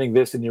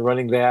this and you're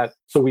running that.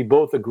 So we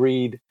both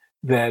agreed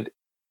that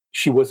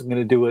she wasn't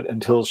going to do it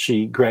until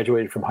she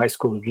graduated from high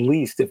school, at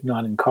least, if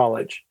not in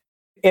college.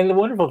 And the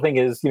wonderful thing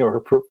is,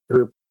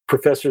 her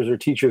professors or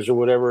teachers or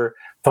whatever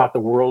thought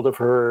the world of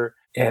her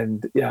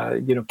and,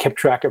 kept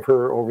track of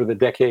her over the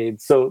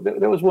decades. So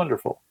that was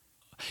wonderful.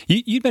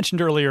 You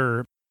mentioned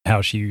earlier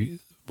how she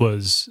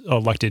was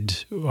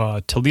elected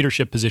to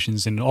leadership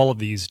positions in all of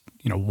these,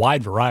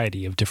 wide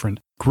variety of different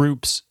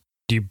groups.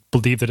 Do you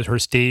believe that her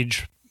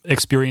stage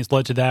experience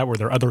led to that? Were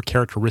there other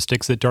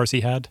characteristics that Darcy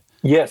had?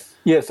 Yes.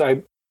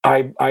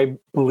 I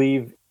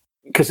believe,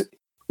 because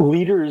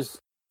leaders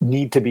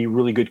need to be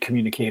really good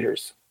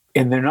communicators.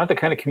 And they're not the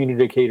kind of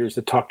communicators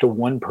that talk to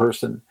one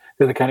person.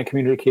 They're the kind of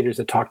communicators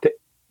that talk to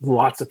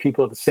lots of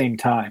people at the same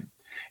time.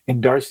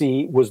 And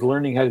Darcy was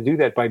learning how to do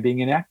that by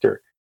being an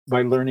actor,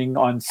 by learning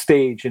on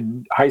stage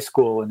in high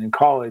school and in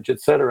college,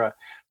 etc.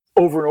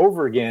 Over and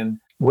over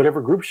again, whatever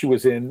group she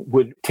was in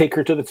would take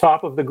her to the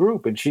top of the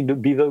group, and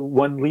she'd be the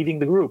one leading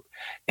the group.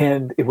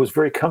 And it was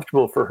very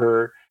comfortable for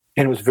her.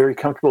 And it was very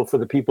comfortable for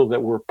the people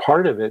that were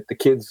part of it, the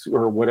kids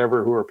or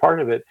whatever who were part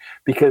of it,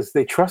 because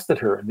they trusted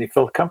her and they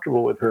felt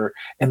comfortable with her.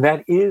 And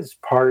that is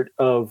part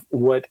of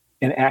what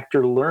an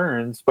actor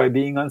learns by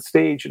being on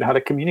stage, and how to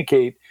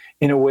communicate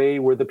in a way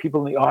where the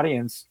people in the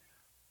audience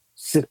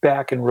sit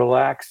back and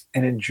relax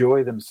and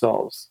enjoy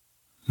themselves.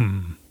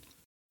 And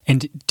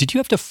did you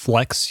have to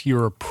flex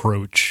your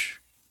approach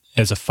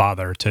as a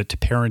father to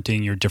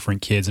parenting your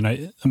different kids?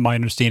 And my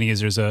understanding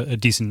is there's a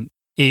decent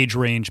age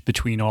range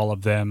between all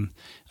of them.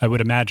 I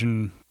would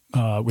imagine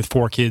with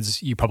 4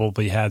 kids, you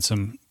probably had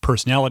some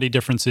personality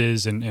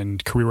differences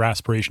and career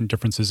aspiration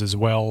differences as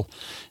well.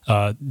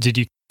 Did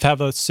you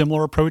have a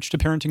similar approach to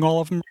parenting all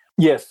of them?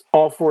 Yes,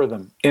 all 4 of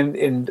them.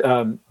 And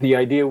the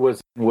idea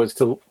was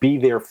to be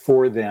there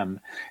for them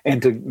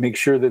and to make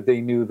sure that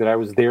they knew that I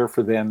was there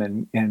for them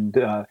and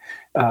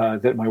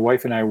that my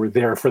wife and I were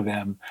there for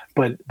them,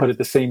 but at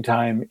the same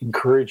time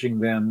encouraging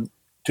them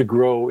to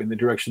grow in the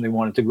direction they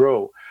wanted to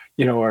grow.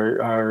 You know,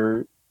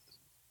 our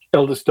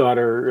eldest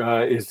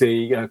daughter is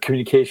a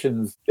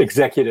communications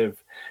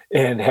executive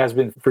and has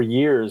been for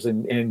years,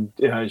 and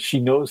she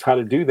knows how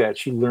to do that.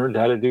 She learned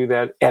how to do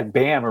that at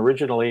BAM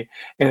originally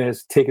and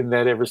has taken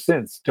that ever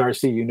since.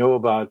 Darcy, you know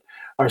about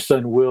our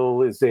son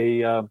Will is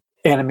a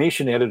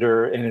animation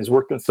editor and has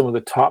worked on some of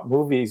the top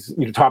movies,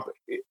 top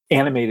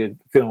animated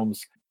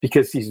films,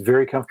 because he's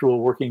very comfortable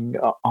working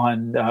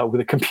on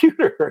with a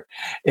computer.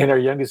 And our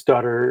youngest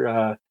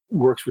daughter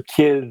works with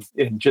kids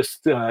and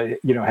just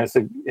has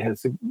a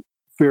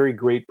very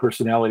great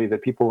personality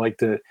that people like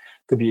to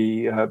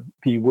be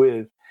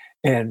with.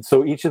 And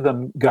so each of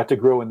them got to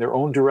grow in their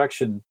own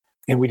direction,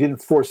 and we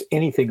didn't force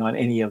anything on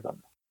any of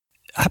them.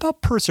 How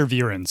about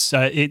perseverance?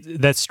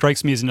 That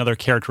strikes me as another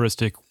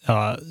characteristic,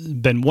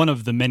 been one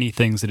of the many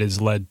things that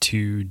has led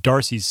to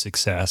Darcy's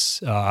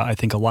success. I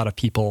think a lot of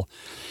people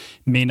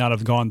may not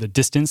have gone the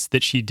distance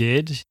that she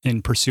did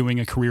in pursuing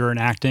a career in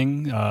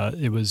acting.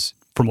 It was,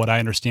 from what I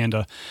understand,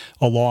 a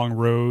long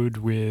road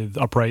with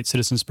Upright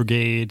Citizens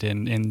Brigade,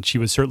 and she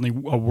was certainly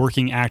a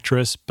working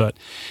actress, but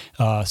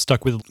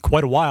stuck with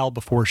quite a while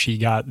before she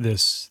got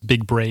this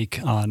big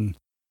break on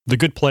The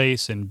Good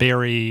Place and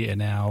Barry, and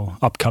now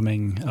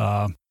upcoming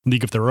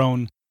League of Their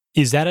Own.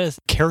 Is that a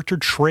character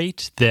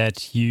trait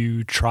that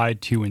you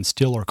tried to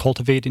instill or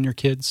cultivate in your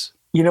kids?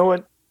 You know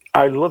what?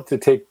 I'd love to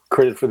take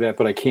credit for that,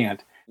 but I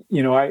can't.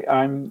 You know,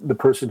 I'm the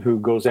person who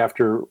goes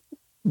after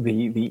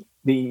the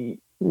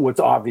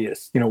what's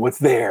obvious, what's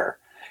there.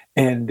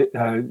 And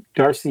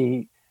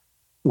Darcy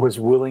was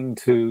willing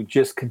to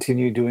just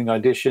continue doing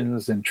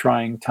auditions and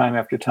trying time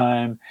after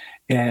time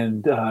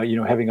and,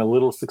 having a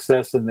little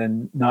success and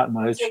then not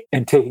much,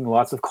 and taking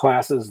lots of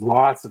classes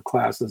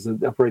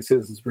at Upright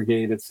Citizens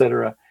Brigade, et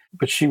cetera.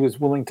 But she was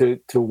willing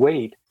to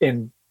wait.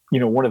 And,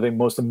 one of the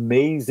most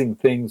amazing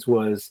things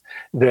was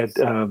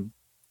that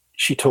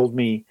she told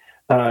me,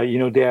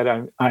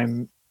 Dad,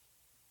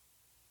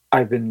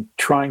 I've been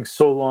trying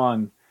so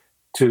long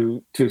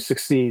to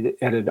succeed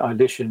at an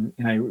audition,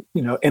 and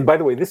and by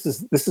the way, this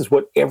is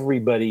what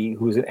everybody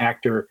who's an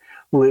actor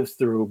lives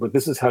through, but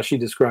this is how she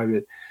described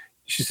it.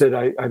 She said,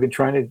 I've been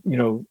trying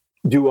to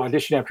do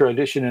audition after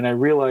audition, and I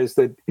realized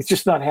that it's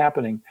just not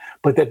happening.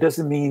 But that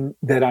doesn't mean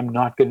that I'm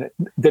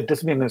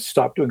gonna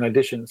stop doing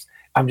auditions.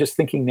 I'm just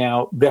thinking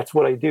now that's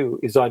what I do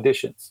is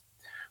auditions.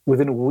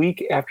 Within a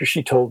week after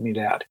she told me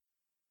that,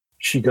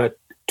 she got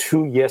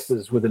 2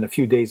 yeses within a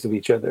few days of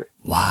each other.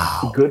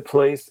 Wow. Good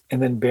Place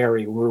and then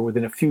Barry were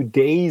within a few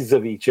days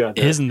of each other.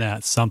 Isn't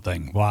that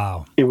something?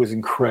 Wow. It was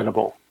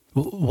incredible.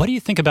 What do you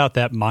think about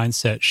that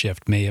mindset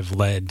shift may have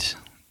led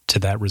to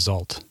that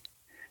result?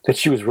 That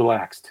she was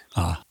relaxed.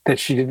 That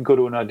she didn't go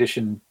to an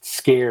audition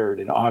scared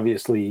and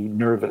obviously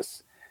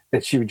nervous.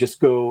 That she would just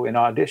go and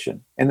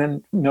audition and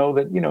then know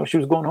that, she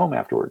was going home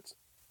afterwards.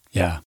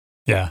 Yeah.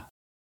 Yeah.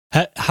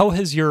 How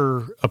has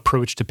your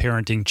approach to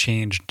parenting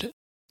changed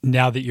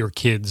now that your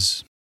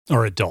kids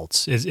are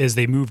adults, as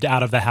they moved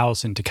out of the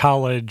house into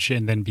college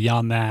and then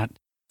beyond that?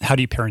 How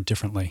do you parent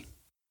differently?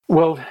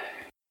 Well,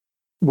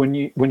 when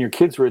your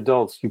kids are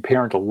adults, you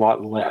parent a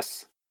lot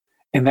less,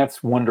 and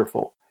that's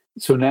wonderful.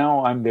 So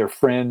now I'm their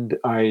friend.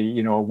 I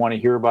want to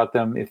hear about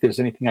them. If there's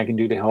anything I can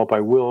do to help,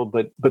 I will.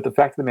 But the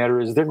fact of the matter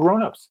is, they're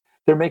grown-ups.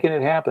 They're making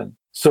it happen.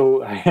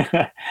 So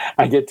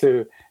I get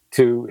to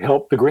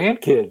help the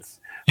grandkids,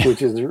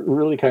 which is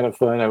really kind of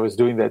fun. I was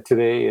doing that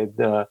today,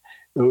 and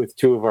with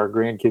 2 of our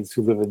grandkids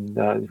who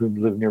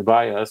live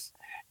nearby us,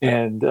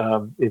 and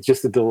it's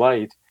just a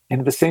delight. And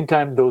at the same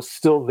time, those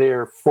still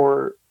there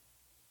for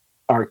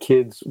our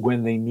kids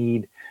when they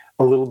need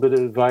a little bit of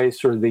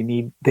advice or they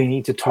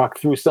need to talk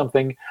through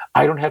something.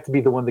 I don't have to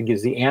be the one that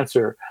gives the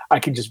answer. I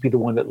can just be the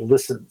one that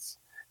listens.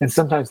 And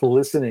sometimes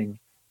listening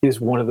is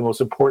one of the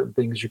most important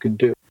things you can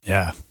do.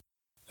 Yeah,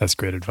 that's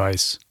great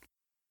advice.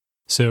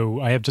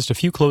 So I have just a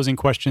few closing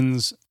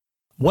questions.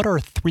 What are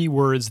 3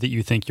 words that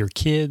you think your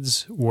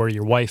kids or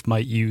your wife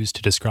might use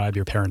to describe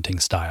your parenting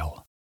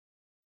style?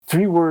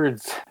 3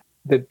 words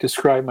that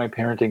describe my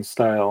parenting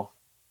style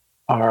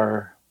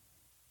are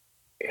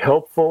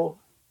helpful,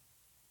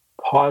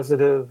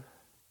 positive,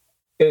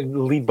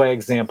 and lead by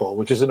example,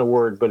 which isn't a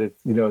word, but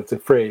it's a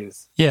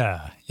phrase.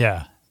 Yeah.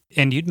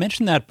 And you'd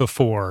mentioned that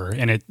before,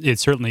 and it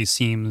certainly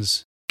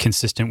seems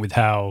consistent with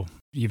how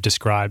you've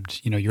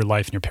described, your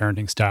life and your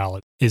parenting style.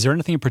 Is there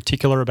anything in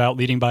particular about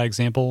leading by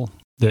example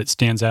that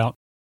stands out?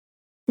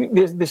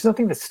 There's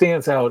nothing that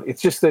stands out.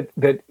 It's just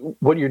that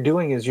what you're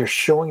doing is you're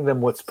showing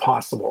them what's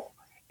possible,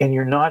 and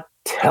you're not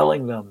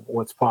telling them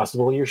what's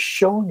possible. You're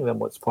showing them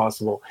what's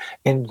possible.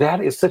 And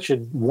that is such a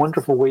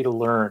wonderful way to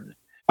learn.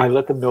 I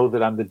let them know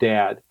that I'm the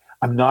dad.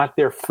 I'm not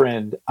their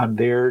friend. I'm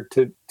there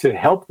to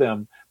help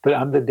them, but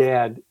I'm the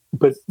dad,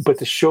 but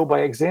to show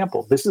by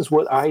example. This is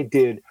what I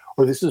did,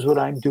 or this is what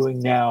I'm doing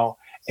now,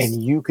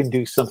 and you can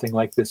do something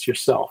like this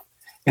yourself.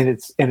 And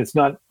it's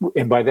not,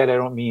 and by that I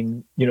don't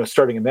mean,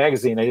 starting a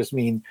magazine. I just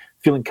mean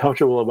feeling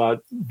comfortable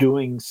about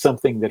doing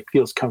something that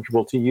feels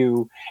comfortable to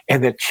you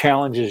and that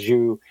challenges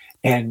you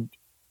and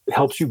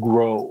helps you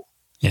grow.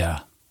 Yeah,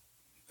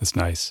 that's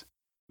nice.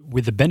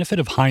 With the benefit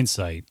of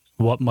hindsight,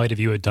 what might have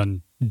you had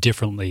done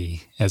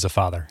differently as a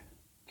father?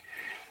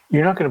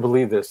 You're not going to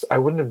believe this. I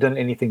wouldn't have done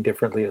anything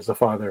differently as a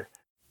father.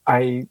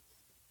 I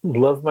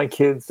love my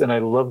kids and I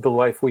love the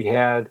life we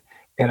had,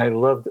 and I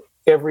loved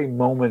every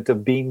moment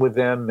of being with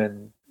them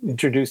and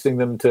introducing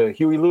them to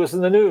Huey Lewis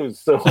and the News.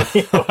 So,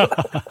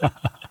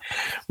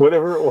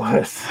 whatever it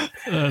was.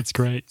 That's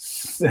great.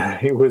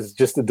 It was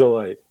just a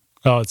delight.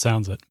 Oh, it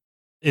sounds it.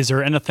 Is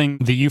there anything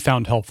that you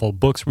found helpful,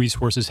 books,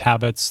 resources,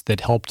 habits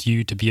that helped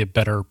you to be a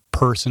better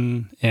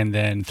person and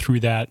then through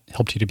that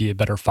helped you to be a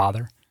better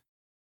father?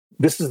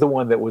 This is the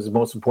one that was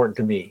most important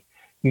to me.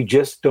 You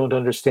Just Don't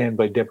Understand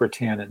by Deborah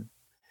Tannen.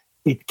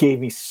 It gave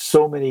me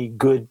so many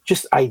good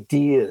just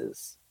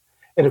ideas.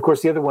 And of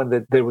course, the other one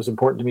that was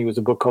important to me was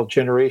a book called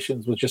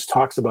Generations, which just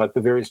talks about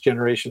the various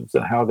generations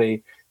and how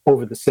they,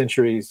 over the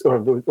centuries, or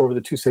over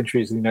the 2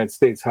 centuries in the United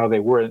States, how they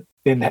were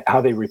and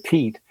how they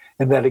repeat.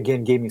 And that,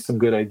 again, gave me some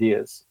good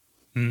ideas.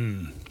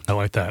 I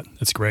like that.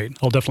 That's great.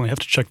 I'll definitely have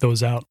to check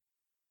those out.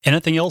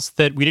 Anything else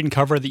that we didn't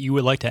cover that you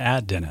would like to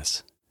add,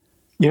 Dennis?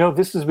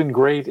 This has been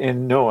great.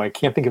 And no, I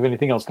can't think of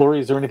anything else. Lori,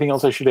 is there anything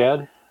else I should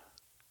add?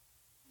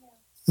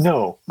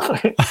 No.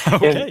 Okay,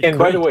 and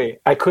by the way,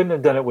 I couldn't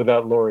have done it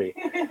without Lori.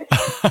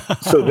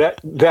 So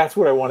that's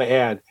what I want to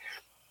add.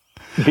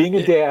 Being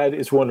a dad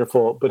is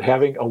wonderful, but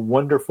having a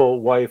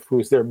wonderful wife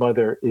who's their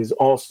mother is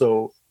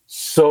also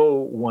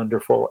so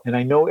wonderful. And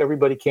I know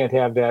everybody can't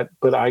have that,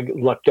 but I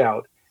lucked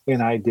out,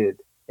 and I did,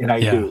 and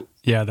I do.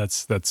 Yeah,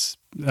 that's.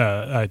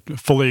 I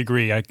fully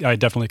agree. I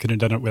definitely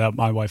couldn't have done it without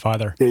my wife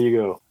either. There you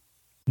go.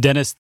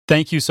 Dennis,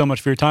 thank you so much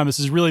for your time. This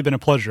has really been a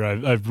pleasure.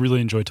 I've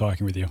really enjoyed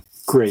talking with you.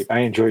 Great. I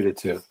enjoyed it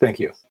too. Thank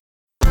you.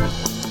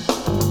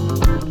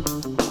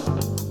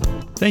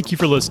 Thank you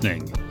for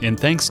listening, and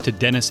thanks to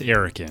Dennis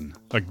Erickson,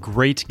 a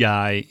great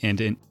guy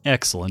and an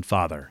excellent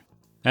father.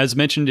 As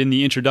mentioned in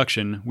the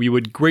introduction, we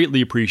would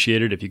greatly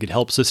appreciate it if you could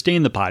help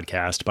sustain the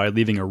podcast by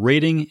leaving a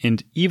rating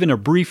and even a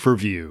brief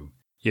review.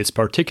 It's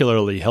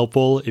particularly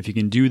helpful if you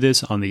can do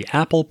this on the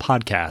Apple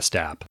Podcast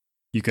app.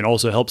 You can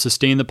also help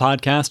sustain the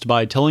podcast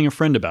by telling a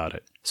friend about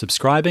it,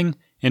 subscribing,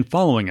 and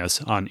following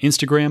us on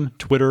Instagram,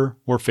 Twitter,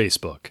 or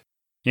Facebook.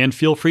 And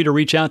feel free to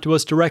reach out to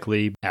us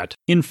directly at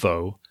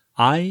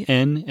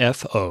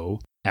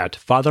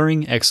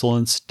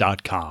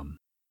info@fatheringexcellence.com,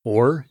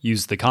 or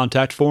use the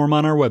contact form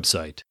on our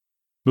website.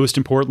 Most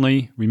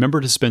importantly, remember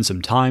to spend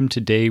some time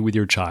today with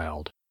your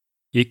child.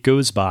 It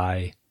goes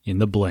by in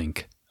the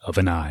blink of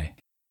an eye.